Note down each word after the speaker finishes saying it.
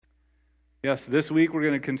Yes, this week we're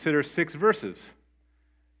going to consider 6 verses.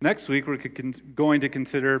 Next week we're going to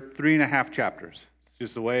consider 3.5 chapters. It's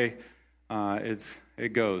just the way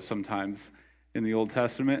it goes sometimes in the Old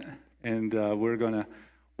Testament. And we're going to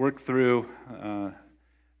work through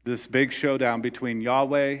this big showdown between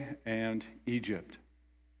Yahweh and Egypt.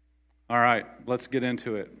 All right, let's get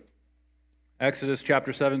into it. Exodus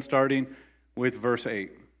chapter 7, starting with verse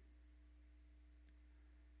 8.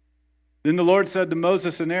 Then the Lord said to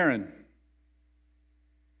Moses and Aaron,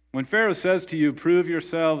 "When Pharaoh says to you, 'Prove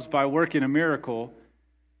yourselves by working a miracle,'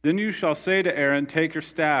 then you shall say to Aaron, 'Take your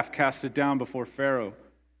staff, cast it down before Pharaoh,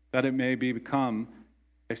 that it may become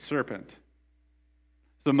a serpent.'"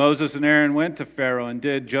 So Moses and Aaron went to Pharaoh and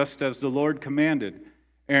did just as the Lord commanded.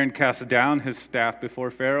 Aaron cast down his staff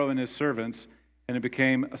before Pharaoh and his servants, and it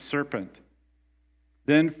became a serpent.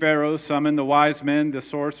 Then Pharaoh summoned the wise men, the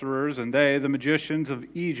sorcerers, and they, the magicians of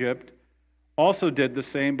Egypt, also did the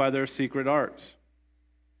same by their secret arts.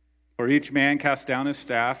 For each man cast down his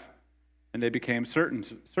staff, and they became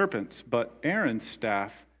serpents, but Aaron's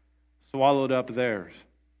staff swallowed up theirs.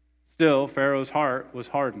 Still, Pharaoh's heart was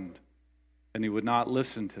hardened, and he would not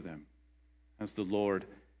listen to them, as the Lord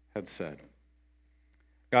had said.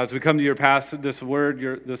 God, as we come to your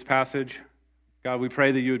this passage, God, we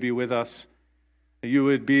pray that you would be with us, that you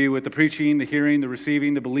would be with the preaching, the hearing, the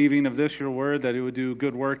receiving, the believing of this, your word, that it would do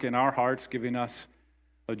good work in our hearts, giving us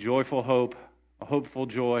a joyful hope, a hopeful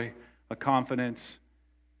joy, a confidence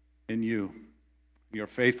in you, your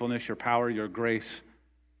faithfulness, your power, your grace,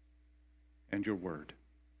 and your word.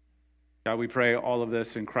 God, we pray all of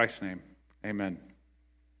this in Christ's name. Amen.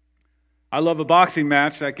 I love a boxing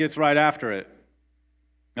match that gets right after it.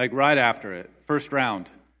 Like right after it. First round.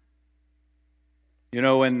 You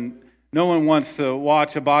know, when no one wants to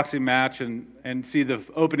watch a boxing match and see the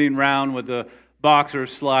opening round with the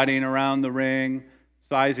boxers sliding around the ring,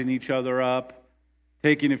 sizing each other up,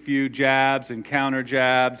 taking a few jabs and counter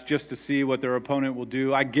jabs just to see what their opponent will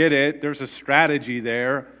do. I get it. There's a strategy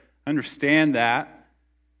there. Understand that.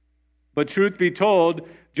 But truth be told,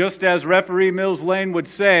 just as referee Mills Lane would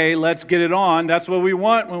say, let's get it on, that's what we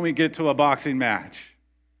want when we get to a boxing match.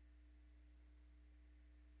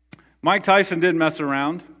 Mike Tyson didn't mess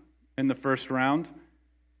around in the first round.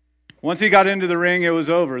 Once he got into the ring, it was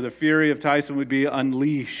over. The fury of Tyson would be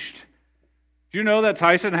unleashed. Do you know that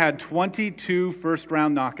Tyson had 22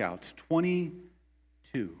 first-round knockouts?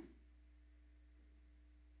 22.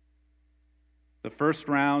 The first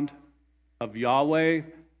round of Yahweh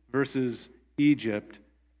versus Egypt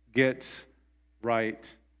gets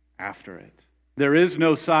right after it. There is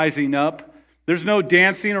no sizing up. There's no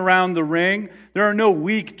dancing around the ring. There are no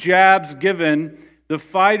weak jabs given. The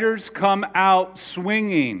fighters come out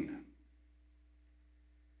swinging.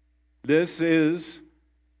 This is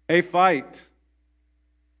a fight.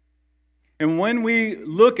 And when we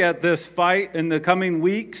look at this fight in the coming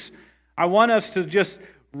weeks, I want us to just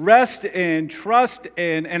rest in, trust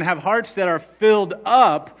in, and have hearts that are filled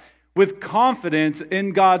up with confidence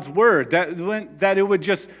in God's Word. That it would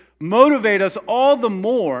just motivate us all the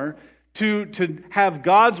more to have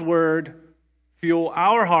God's Word fuel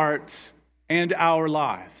our hearts and our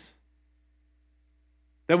lives.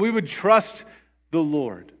 That we would trust the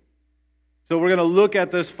Lord. So we're going to look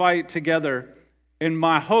at this fight together. And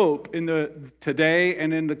my hope in today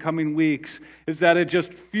and in the coming weeks is that it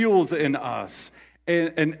just fuels in us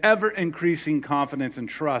an ever-increasing confidence and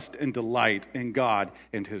trust and delight in God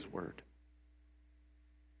and His Word.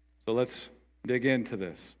 So let's dig into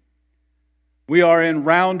this. We are in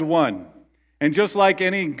round 1. And just like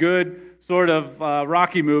any good sort of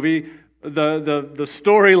Rocky movie, the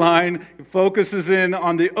storyline focuses in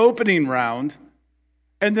on the opening round,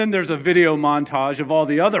 and then there's a video montage of all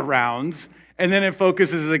the other rounds, and then it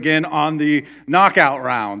focuses again on the knockout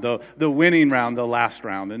round, the winning round, the last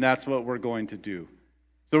round, and that's what we're going to do.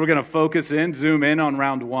 So we're going to zoom in on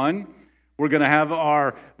round 1. We're going to have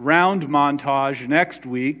our round montage next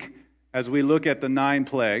week as we look at the 9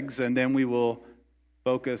 plagues, and then we will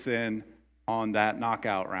focus in on that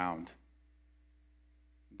knockout round,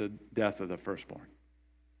 the death of the firstborn.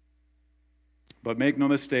 But make no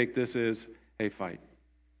mistake, this is a fight.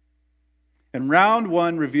 And round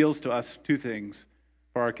 1 reveals to us 2 things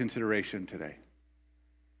for our consideration today.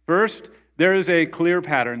 First, there is a clear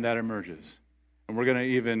pattern that emerges. And we're going to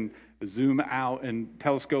even zoom out and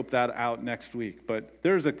telescope that out next week. But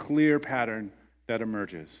there's a clear pattern that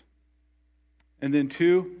emerges. And then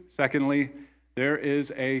 2, secondly, there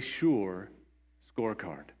is a sure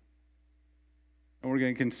scorecard. And we're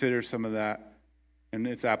going to consider some of that and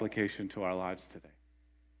its application to our lives today.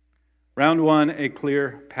 Round 1, a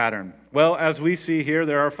clear pattern. Well, as we see here,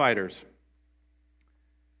 there are fighters.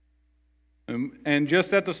 And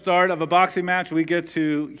just at the start of a boxing match, we get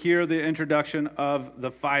to hear the introduction of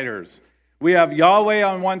the fighters. We have Yahweh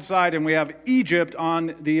on one side and we have Egypt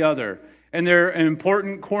on the other. And they're an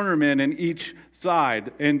important cornermen in each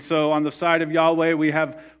side. And so on the side of Yahweh, we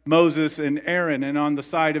have Moses and Aaron. And on the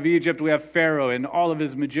side of Egypt, we have Pharaoh and all of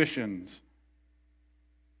his magicians.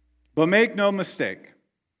 But make no mistake,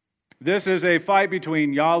 this is a fight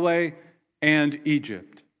between Yahweh and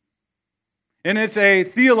Egypt. And it's a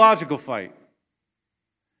theological fight.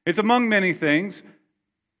 It's among many things.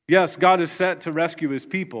 Yes, God is set to rescue his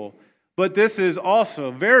people. But this is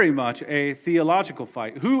also very much a theological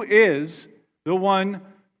fight. Who is the one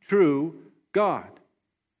true God?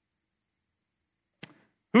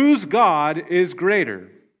 Whose God is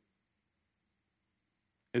greater?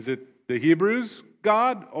 Is it the Hebrews'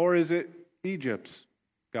 God or is it Egypt's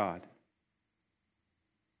God?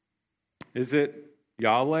 Is it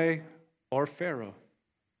Yahweh or Pharaoh?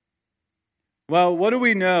 Well, what do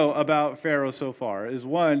we know about Pharaoh so far? Is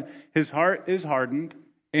one, his heart is hardened,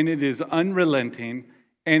 and it is unrelenting,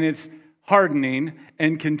 and it's hardening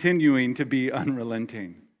and continuing to be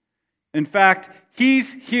unrelenting. In fact,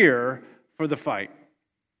 he's here for the fight.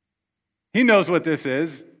 He knows what this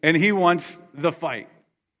is, and he wants the fight.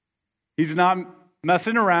 He's not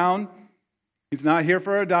messing around. He's not here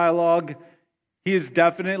for a dialogue. He is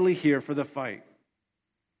definitely here for the fight.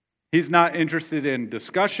 He's not interested in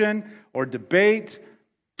discussion or debate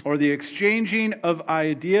or the exchanging of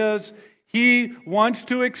ideas. He wants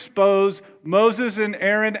to expose Moses and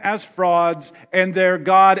Aaron as frauds and their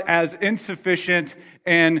God as insufficient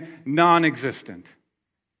and non-existent.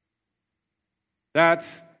 That's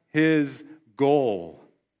his goal.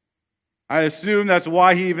 I assume that's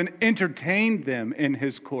why he even entertained them in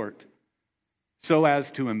his court, so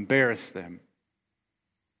as to embarrass them.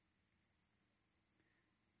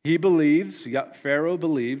 He believes, Pharaoh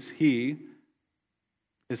believes, he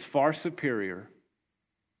is far superior.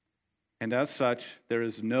 And as such, there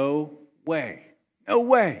is no way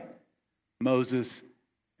Moses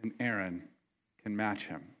and Aaron can match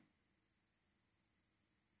him.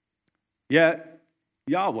 Yet,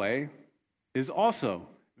 Yahweh is also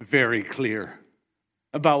very clear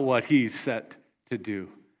about what he's set to do.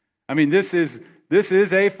 I mean, this is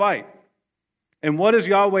a fight. And what is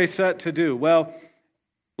Yahweh set to do? Well,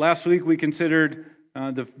 last week we considered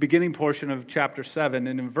the beginning portion of chapter 7,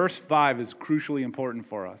 and in verse 5 is crucially important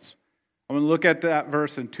for us. I'm going to look at that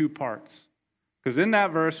verse in two parts. Because in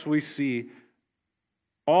that verse we see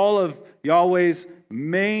all of Yahweh's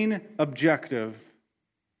main objective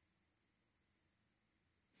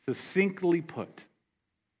succinctly put.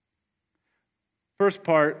 First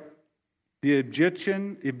part, the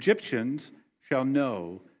Egyptians shall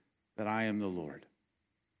know that I am the Lord.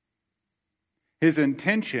 His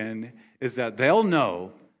intention is that they'll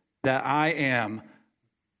know that I am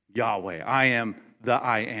Yahweh. I am the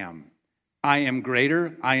I am. I am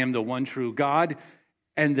greater. I am the one true God.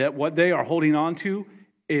 And that what they are holding on to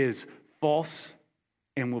is false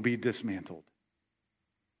and will be dismantled.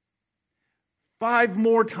 5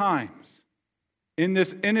 more times in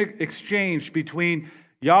this exchange between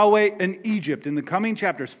Yahweh and Egypt in the coming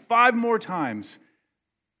chapters, 5 more times,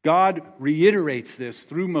 God reiterates this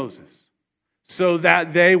through Moses so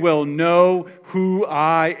that they will know who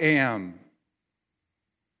I am.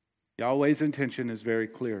 Yahweh's intention is very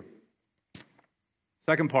clear.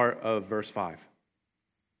 Second part of verse 5.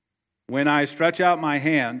 When I stretch out my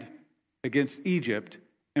hand against Egypt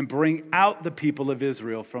and bring out the people of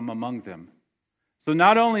Israel from among them. So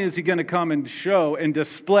not only is he going to come and show and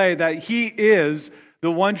display that he is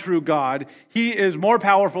the one true God, he is more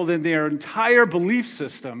powerful than their entire belief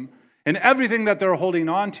system and everything that they're holding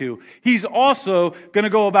on to, he's also going to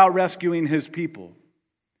go about rescuing his people.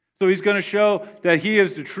 So he's going to show that he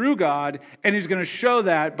is the true God, and he's going to show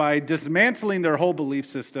that by dismantling their whole belief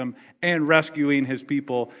system and rescuing his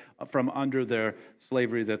people from under their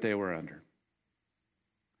slavery that they were under.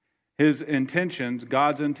 His intentions,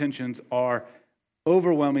 God's intentions, are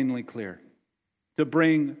overwhelmingly clear. To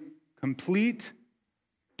bring complete,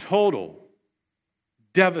 total,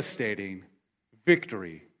 devastating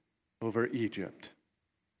victory over Egypt.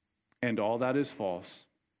 And all that is false,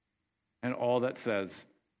 and all that says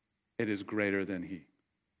it is greater than he.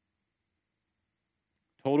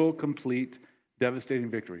 Total, complete, devastating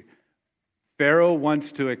victory. Pharaoh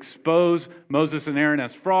wants to expose Moses and Aaron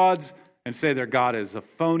as frauds and say their God is a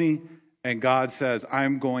phony. And God says,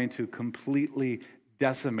 I'm going to completely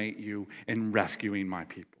decimate you in rescuing my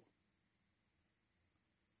people.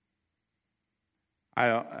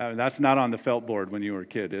 That's not on the felt board when you were a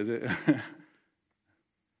kid, is it?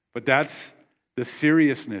 But that's the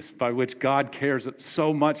seriousness by which God cares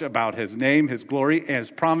so much about His name, His glory, His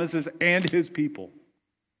promises, and His people.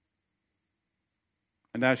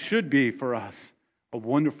 And that should be for us a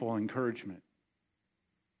wonderful encouragement.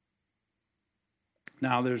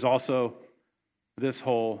 Now, there's also this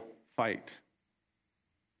whole fight.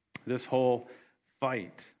 This whole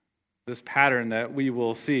fight. This pattern that we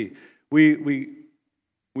will see. We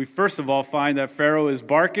first of all find that Pharaoh is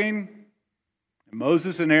barking, and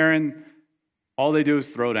Moses and Aaron, all they do is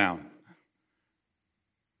throw down.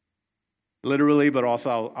 Literally, but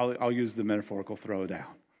also I'll use the metaphorical throw down.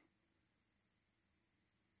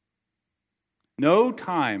 No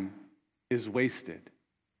time is wasted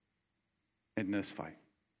in this fight.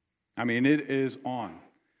 I mean, it is on.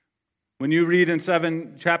 When you read in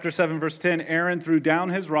chapter 7, verse 10, Aaron threw down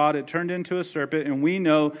his rod, it turned into a serpent, and we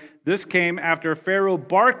know this came after Pharaoh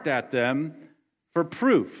barked at them for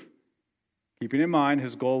proof. Keeping in mind,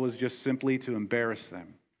 his goal was just simply to embarrass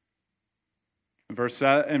them. In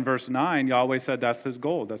verse 9, Yahweh said that's his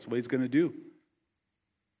goal. That's what he's going to do.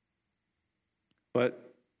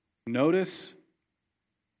 But notice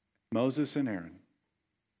Moses and Aaron,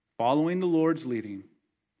 following the Lord's leading,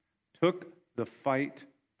 took the fight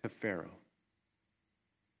to Pharaoh.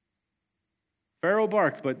 Pharaoh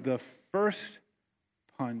barked, but the first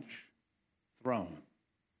punch thrown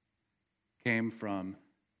came from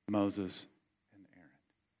Moses and Aaron.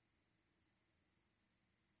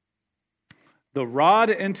 The rod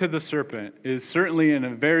into the serpent is certainly in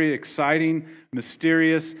a very exciting,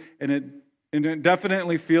 mysterious, and it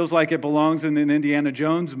definitely feels like it belongs in an Indiana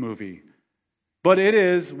Jones movie. But it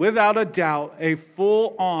is, without a doubt, a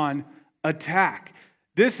full-on attack.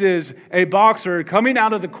 This is a boxer coming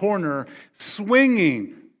out of the corner,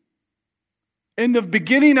 swinging. In the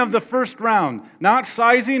beginning of the first round, not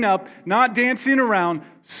sizing up, not dancing around,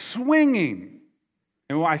 swinging.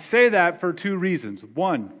 And I say that for two reasons.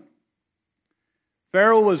 One,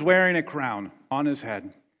 Pharaoh was wearing a crown on his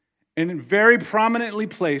head. And very prominently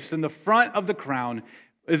placed in the front of the crown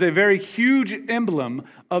is a very huge emblem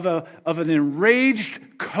of an enraged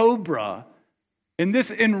cobra. And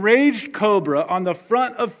this enraged cobra on the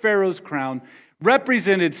front of Pharaoh's crown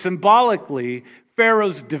represented symbolically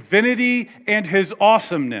Pharaoh's divinity and his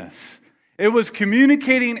awesomeness. It was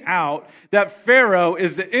communicating out that Pharaoh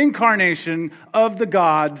is the incarnation of the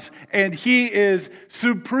gods and he is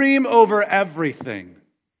supreme over everything.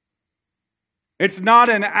 It's not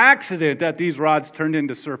an accident that these rods turned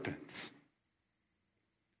into serpents.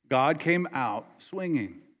 God came out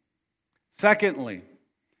swinging. Secondly,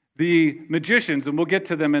 the magicians, and we'll get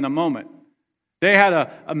to them in a moment, they had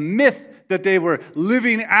a myth that they were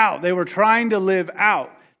living out. They were trying to live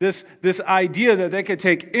out this idea that they could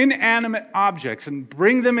take inanimate objects and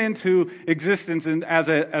bring them into existence as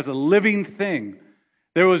a living thing.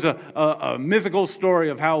 There was a mythical story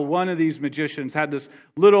of how one of these magicians had this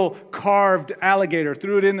little carved alligator,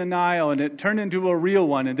 threw it in the Nile, and it turned into a real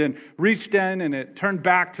one, and then reached in and it turned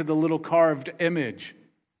back to the little carved image.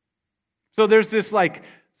 So there's this like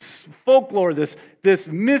folklore, this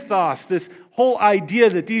mythos, this whole idea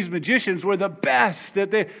that these magicians were the best,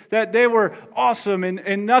 that they were awesome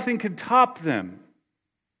and nothing could top them.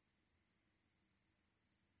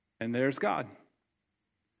 And there's God,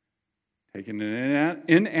 taking an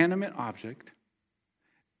inanimate object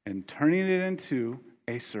and turning it into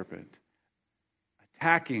a serpent,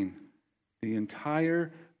 attacking the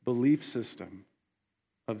entire belief system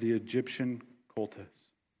of the Egyptian cultists.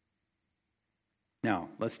 Now,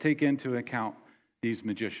 let's take into account these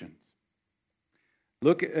magicians.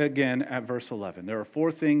 Look again at verse 11. There are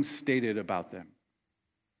 4 things stated about them.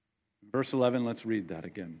 Verse 11, let's read that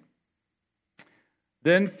again.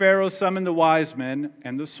 Then Pharaoh summoned the wise men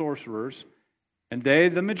and the sorcerers, and they,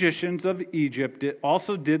 the magicians of Egypt,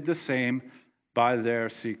 also did the same by their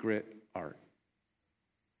secret art.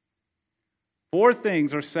 4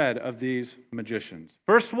 things are said of these magicians.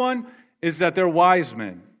 First one is that they're wise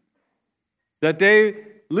men, that they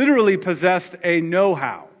literally possessed a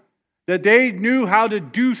know-how, that they knew how to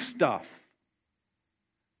do stuff,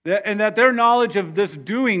 and that their knowledge of this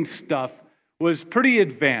doing stuff was pretty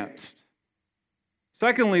advanced.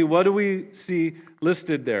 Secondly, what do we see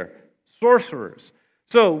listed there? Sorcerers.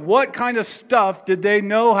 So what kind of stuff did they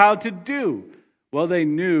know how to do? Well, they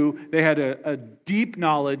knew they had a deep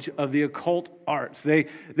knowledge of the occult arts. They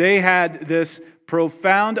had this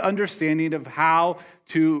profound understanding of how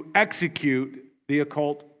to execute the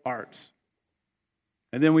occult arts.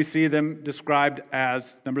 And then we see them described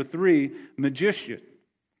as, number 3, magicians,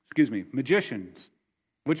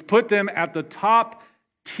 which put them at the top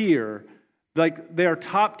tier, like they are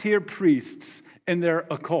top tier priests in their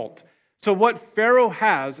occult. So what Pharaoh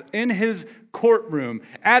has in his courtroom,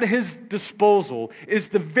 at his disposal, is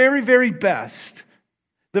the very, very best,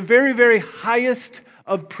 the very, very highest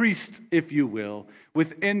of priests, if you will,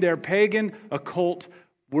 within their pagan, occult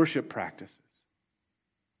worship practices.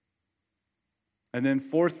 And then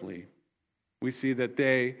fourthly, we see that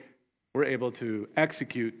they were able to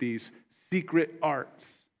execute these secret arts.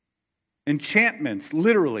 Enchantments,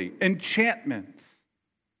 literally, enchantments.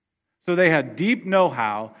 So they had deep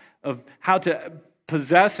know-how of how to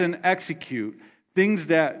possess and execute things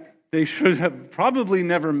that they should have probably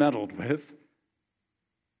never meddled with.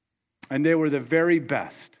 And they were the very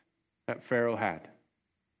best that Pharaoh had.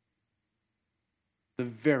 The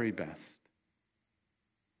very best.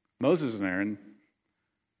 Moses and Aaron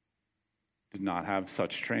did not have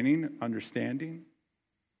such training, understanding.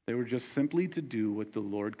 They were just simply to do what the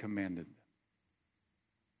Lord commanded them.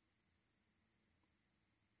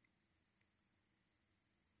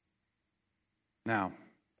 Now,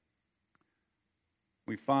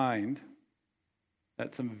 we find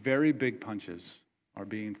that some very big punches are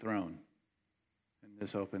being thrown in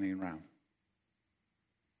this opening round.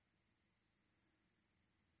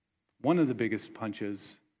 One of the biggest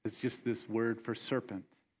punches is just this word for serpent.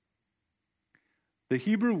 The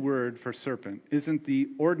Hebrew word for serpent isn't the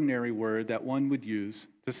ordinary word that one would use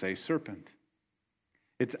to say serpent.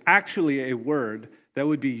 It's actually a word that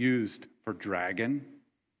would be used for dragon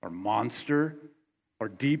or monster or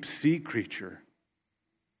deep sea creature.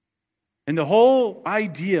 And the whole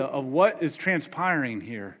idea of what is transpiring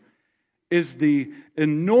here is the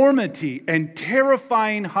enormity and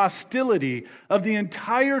terrifying hostility of the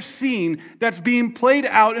entire scene that's being played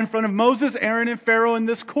out in front of Moses, Aaron, and Pharaoh in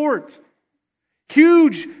this court.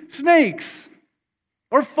 Huge snakes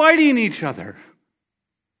are fighting each other.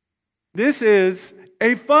 This is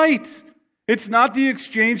a fight. It's not the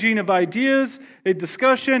exchanging of ideas, a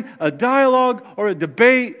discussion, a dialogue, or a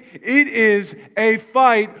debate. It is a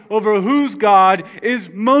fight over whose God is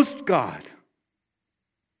most God.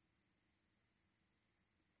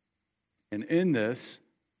 And in this,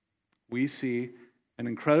 we see an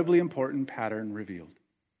incredibly important pattern revealed.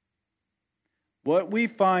 What we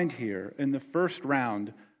find here in the first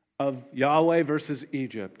round of Yahweh versus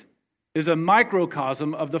Egypt is a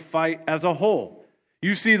microcosm of the fight as a whole.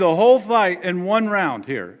 You see the whole fight in one round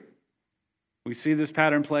here. We see this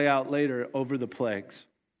pattern play out later over the plagues.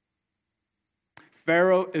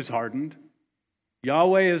 Pharaoh is hardened.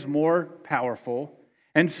 Yahweh is more powerful.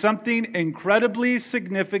 And something incredibly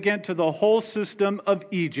significant to the whole system of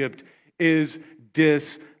Egypt is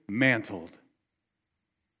dismantled.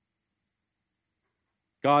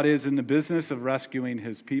 God is in the business of rescuing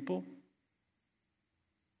his people.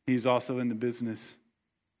 He's also in the business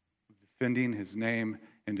of defending his name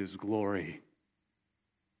and his glory.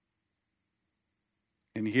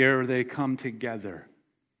 And here they come together.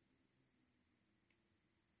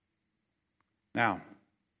 Now,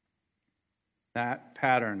 that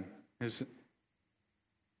pattern is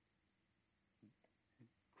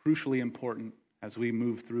crucially important as we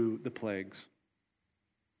move through the plagues.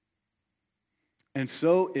 And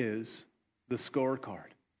so is the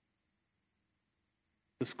scorecard.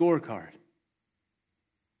 The scorecard.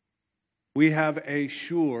 We have a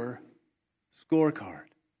sure scorecard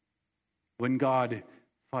when God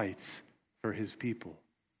fights for his people.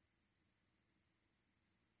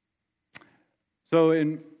 So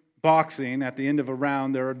in boxing, at the end of a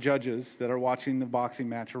round, there are judges that are watching the boxing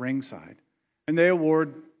match ringside. And they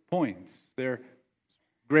award points. They're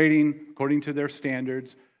grading, according to their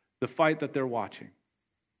standards, the fight that they're watching.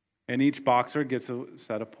 And each boxer gets a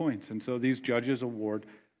set of points. And so these judges award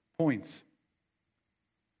points.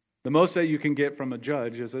 The most that you can get from a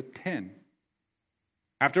judge is a 10.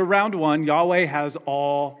 After round 1, Yahweh has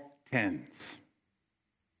all 10s.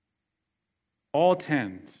 All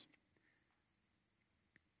 10s.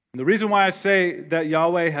 And the reason why I say that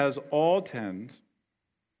Yahweh has all 10s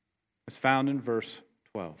is found in verse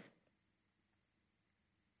 12.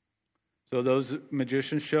 So those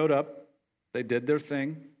magicians showed up. They did their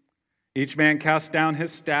thing. Each man cast down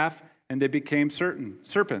his staff, and they became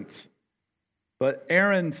serpents. But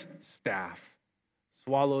Aaron's staff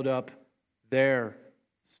swallowed up their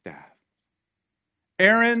staff.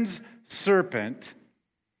 Aaron's serpent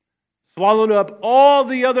swallowed up all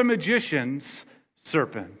the other magicians'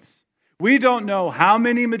 serpents. We don't know how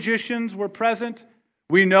many magicians were present.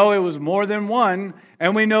 We know it was more than one,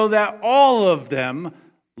 and we know that all of them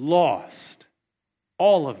lost.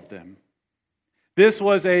 All of them. This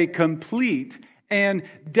was a complete and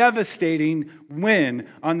devastating win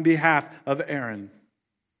on behalf of Aaron.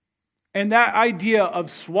 And that idea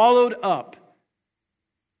of swallowed up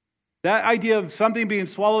That idea of something being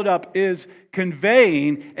swallowed up is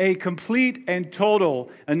conveying a complete and total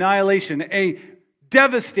annihilation, a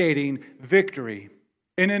devastating victory.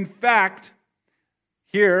 And in fact,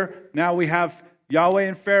 here, now we have Yahweh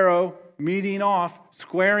and Pharaoh meeting off,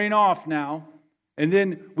 squaring off now. And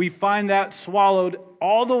then we find that swallowed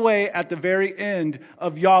all the way at the very end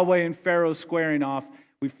of Yahweh and Pharaoh squaring off.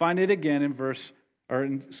 We find it again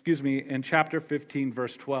in chapter 15,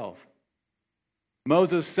 verse 12.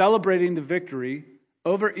 Moses celebrating the victory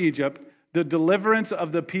over Egypt, the deliverance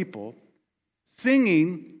of the people,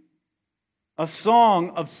 singing a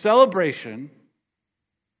song of celebration,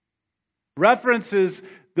 references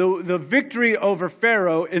the victory over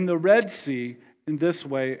Pharaoh in the Red Sea in this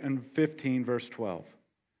way in 15 verse 12.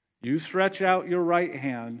 You stretch out your right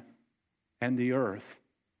hand, and the earth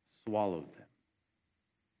swallowed them.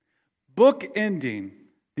 Bookending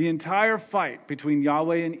the entire fight between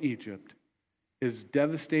Yahweh and Egypt is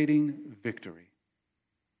devastating victory.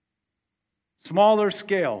 Smaller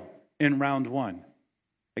scale in round one.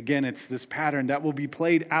 Again, it's this pattern that will be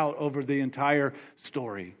played out over the entire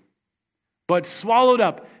story. But swallowed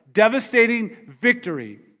up, devastating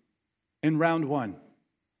victory in round one.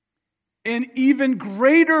 In even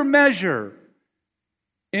greater measure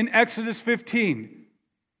in Exodus 15,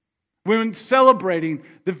 when celebrating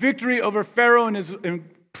the victory over Pharaoh and his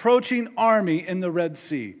approaching army in the Red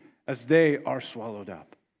Sea as they are swallowed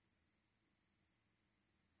up.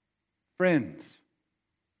 Friends,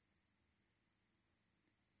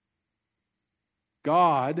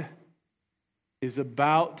 God is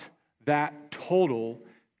about that total,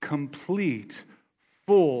 complete,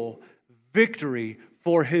 full victory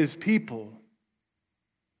for His people.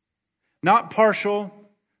 Not partial.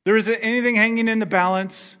 There isn't anything hanging in the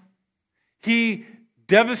balance. He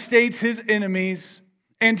devastates His enemies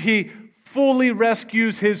and He fully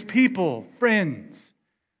rescues His people. Friends,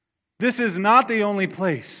 this is not the only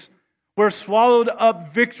place where swallowed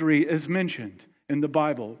up victory is mentioned in the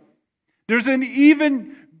Bible. There's an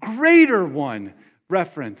even greater one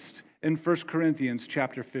referenced in 1 Corinthians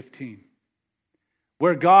chapter 15,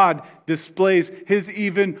 where God displays His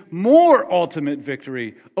even more ultimate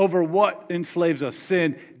victory over what enslaves us: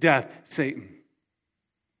 sin, death, Satan.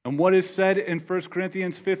 And what is said in 1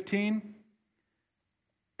 Corinthians 15?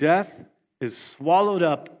 Death is swallowed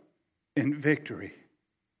up in victory.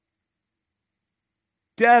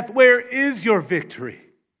 Death, where is your victory?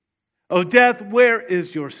 Oh, death, where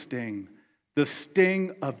is your sting? The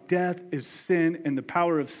sting of death is sin, and the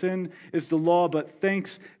power of sin is the law. But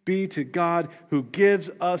thanks be to God who gives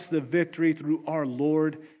us the victory through our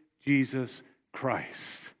Lord Jesus Christ.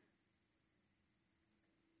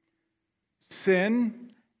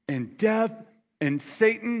 Sin and death and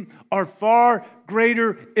Satan are far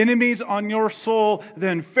greater enemies on your soul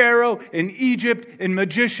than Pharaoh and Egypt and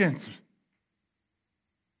magicians.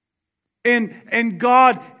 And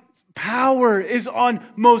God's power is on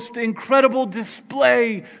most incredible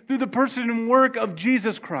display through the person and work of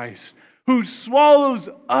Jesus Christ, who swallows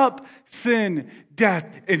up sin, death,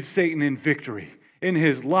 and Satan in victory in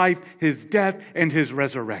His life, His death, and His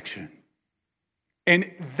resurrection. And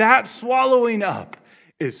that swallowing up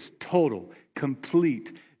is total,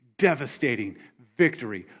 complete, devastating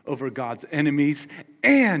victory over God's enemies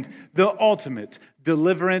and the ultimate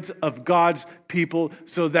deliverance of God's people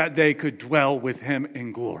so that they could dwell with Him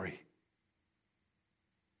in glory.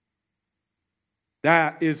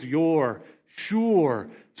 That is your sure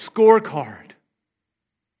scorecard.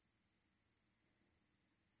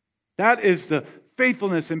 That is the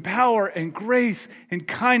faithfulness and power and grace and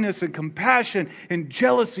kindness and compassion and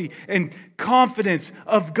jealousy and confidence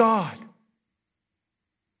of God.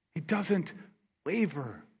 He doesn't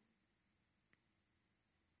waver.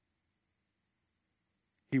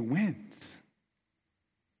 He wins.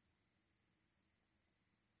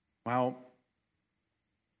 Well,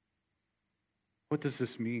 what does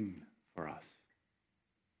this mean for us?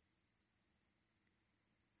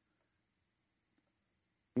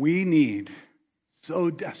 We need so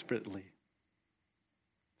desperately,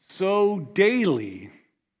 so daily,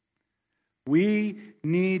 we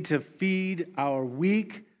need to feed our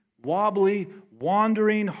weak, wobbly,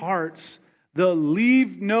 wandering hearts the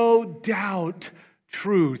leave no doubt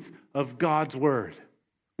truth of God's Word.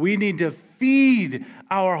 We need to feed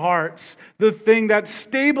our hearts the thing that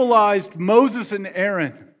stabilized Moses and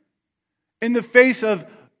Aaron in the face of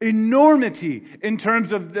enormity in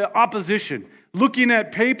terms of the opposition. Looking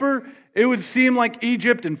at paper, it would seem like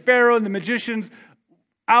Egypt and Pharaoh and the magicians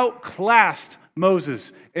outclassed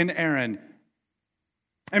Moses and Aaron.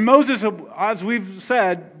 And Moses, as we've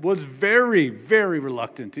said, was very, very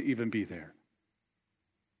reluctant to even be there.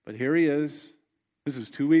 But here he is, This is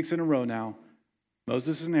 2 weeks in a row now.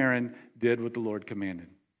 Moses and Aaron did what the Lord commanded.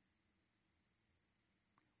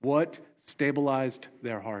 What stabilized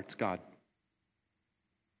their hearts, God?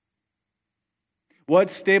 What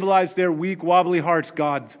stabilized their weak, wobbly hearts,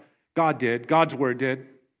 God did. God's word did.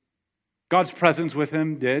 God's presence with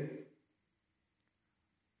him did.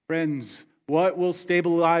 Friends, what will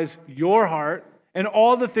stabilize your heart and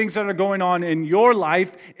all the things that are going on in your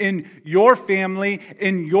life, in your family,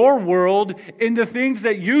 in your world, in the things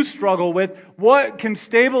that you struggle with? What can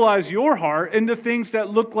stabilize your heart in the things that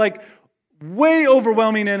look like way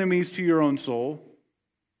overwhelming enemies to your own soul?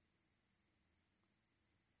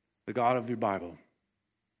 The God of your Bible.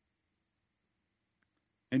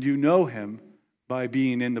 And you know him by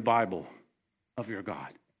being in the Bible of your God.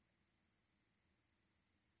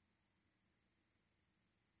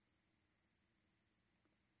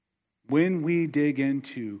 When we dig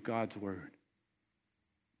into God's Word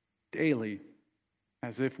daily,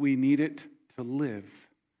 as if we need it to live,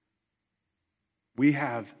 we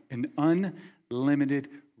have an unlimited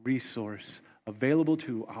resource available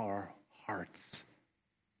to our hearts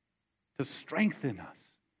to strengthen us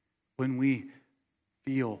when we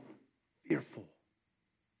feel fearful,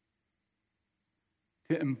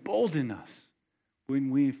 to embolden us when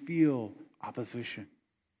we feel opposition,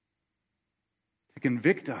 to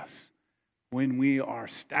convict us when we are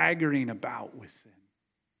staggering about with sin,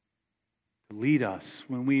 to lead us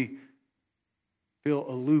when we feel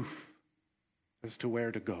aloof as to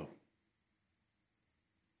where to go.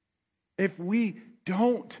 If we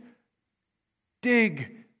don't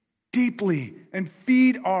dig deeply and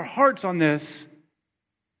feed our hearts on this,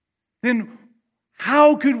 then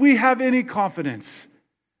how could we have any confidence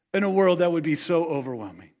in a world that would be so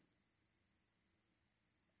overwhelming?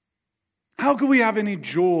 How could we have any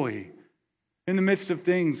joy in the midst of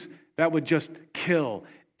things that would just kill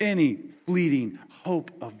any fleeting hope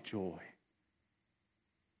of joy?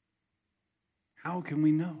 How can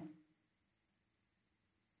we know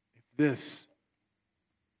if this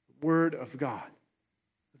Word of God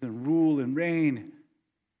doesn't rule and reign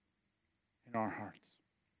in our hearts?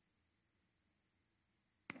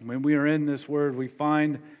 When we are in this Word, we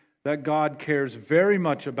find that God cares very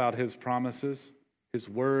much about His promises, His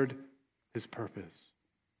Word, His purpose.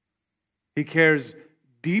 He cares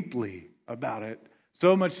deeply about it,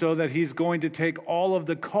 so much so that He's going to take all of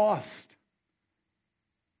the cost.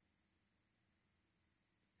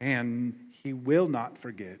 And He will not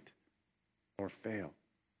forget or fail.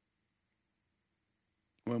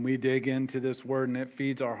 When we dig into this Word and it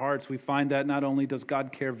feeds our hearts, we find that not only does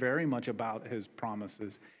God care very much about His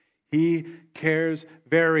promises, He cares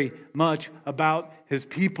very much about His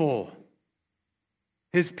people.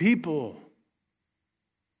 His people.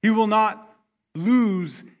 He will not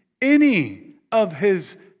lose any of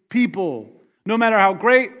His people, no matter how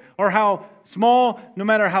great or how small, no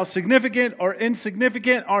matter how significant or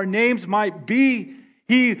insignificant our names might be.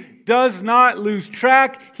 He does not lose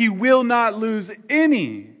track. He will not lose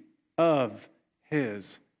any of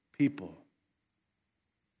His people.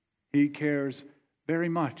 He cares very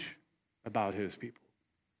much about His people.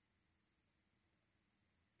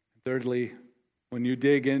 Thirdly, when you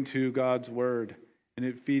dig into God's Word and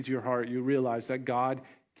it feeds your heart, you realize that God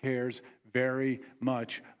cares very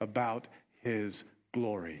much about His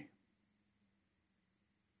glory.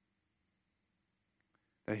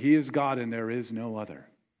 That He is God and there is no other.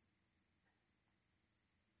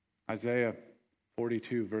 Isaiah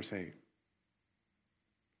 42, verse 8.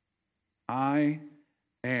 I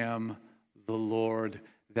am the Lord,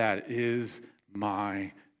 that is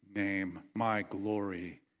my name. My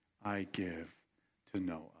glory I give to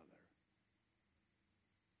no other.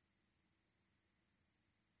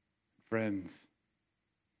 Friends,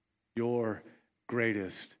 your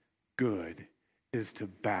greatest good is to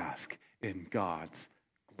bask in God's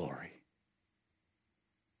glory.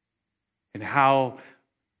 And how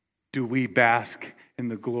do we bask in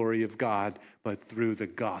the glory of God but through the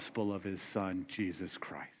gospel of His Son, Jesus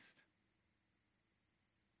Christ?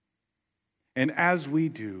 And as we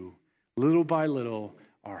do, little by little,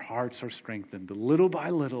 our hearts are strengthened. Little by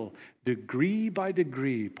little, degree by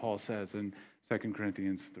degree, Paul says in 2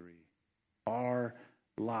 Corinthians 3, our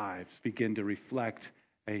lives begin to reflect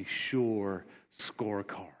a sure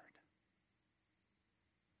scorecard.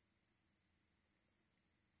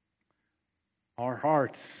 Our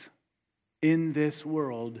hearts in this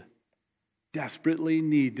world desperately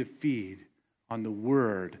need to feed on the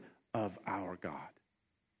Word of our God.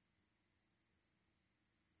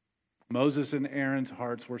 Moses and Aaron's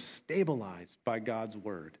hearts were stabilized by God's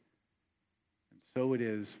Word, and so it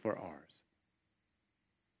is for ours.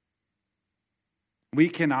 We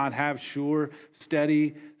cannot have sure,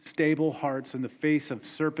 steady, stable hearts in the face of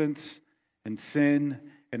serpents and sin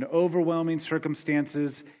and overwhelming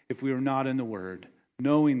circumstances if we are not in the Word,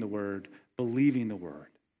 knowing the Word, believing the Word.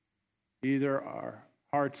 Either our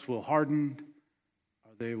hearts will harden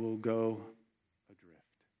or they will go adrift.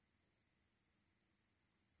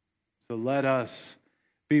 So let us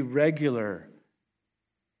be regular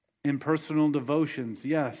in personal devotions.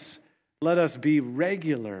 Yes, let us be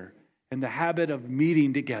regular in the habit of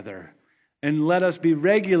meeting together. And let us be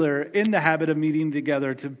regular in the habit of meeting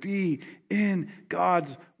together to be in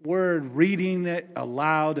God's Word, reading it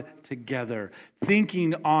aloud together,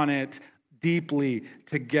 thinking on it deeply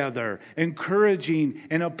together, encouraging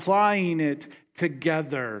and applying it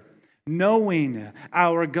together, knowing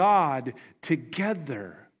our God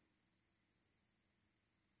together.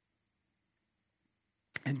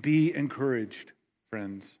 And be encouraged,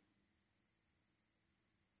 friends.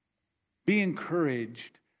 Be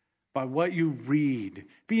encouraged by what you read.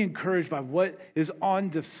 Be encouraged by what is on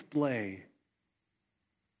display.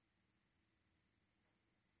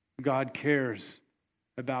 God cares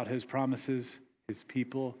about His promises, His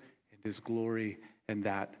people, and His glory, and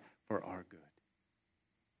that for our good.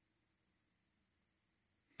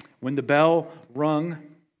 When the bell rung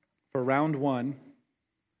for round one,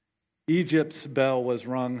 Egypt's bell was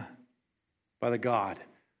rung by the God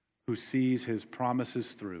who sees His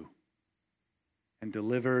promises through and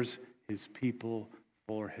delivers His people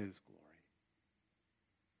for His glory.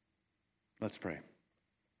 Let's pray.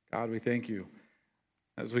 God, we thank You.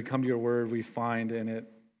 As we come to Your Word, we find in it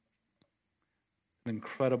an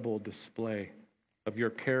incredible display of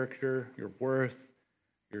Your character, Your worth,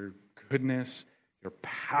 Your goodness, Your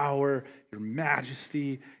power, Your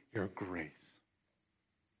majesty, Your grace.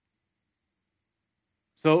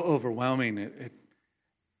 So overwhelming, it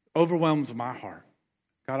overwhelms my heart.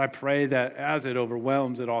 God, I pray that as it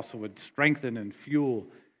overwhelms, it also would strengthen and fuel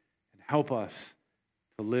and help us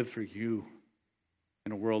to live for You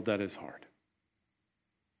in a world that is hard.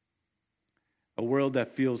 A world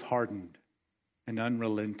that feels hardened and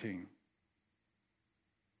unrelenting.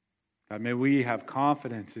 God, may we have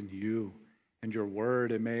confidence in You and Your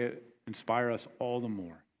Word, and may it inspire us all the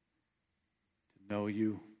more to know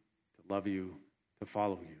You, to love You, to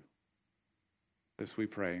follow You. This we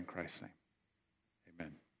pray in Christ's name.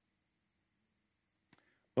 Amen.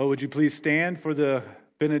 Well, would you please stand for the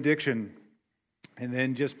benediction? And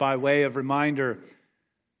then just by way of reminder,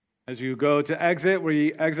 as you go to exit,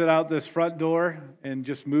 we exit out this front door and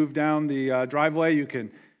just move down the driveway. You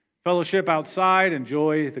can fellowship outside,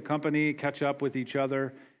 enjoy the company, catch up with each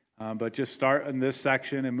other. But just start in this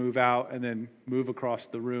section and move out and then move across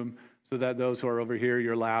the room so that those who are over here,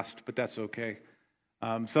 you're last, but that's okay.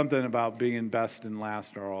 Something about being best and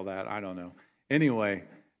last or all that, I don't know. Anyway,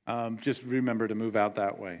 just remember to move out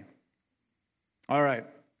that way. All right.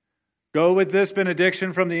 Go with this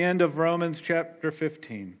benediction from the end of Romans chapter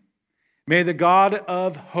 15. May the God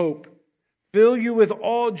of hope fill you with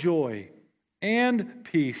all joy and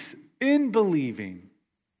peace in believing,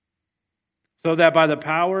 so that by the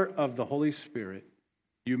power of the Holy Spirit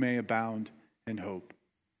you may abound in hope.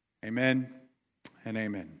 Amen and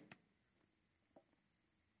amen.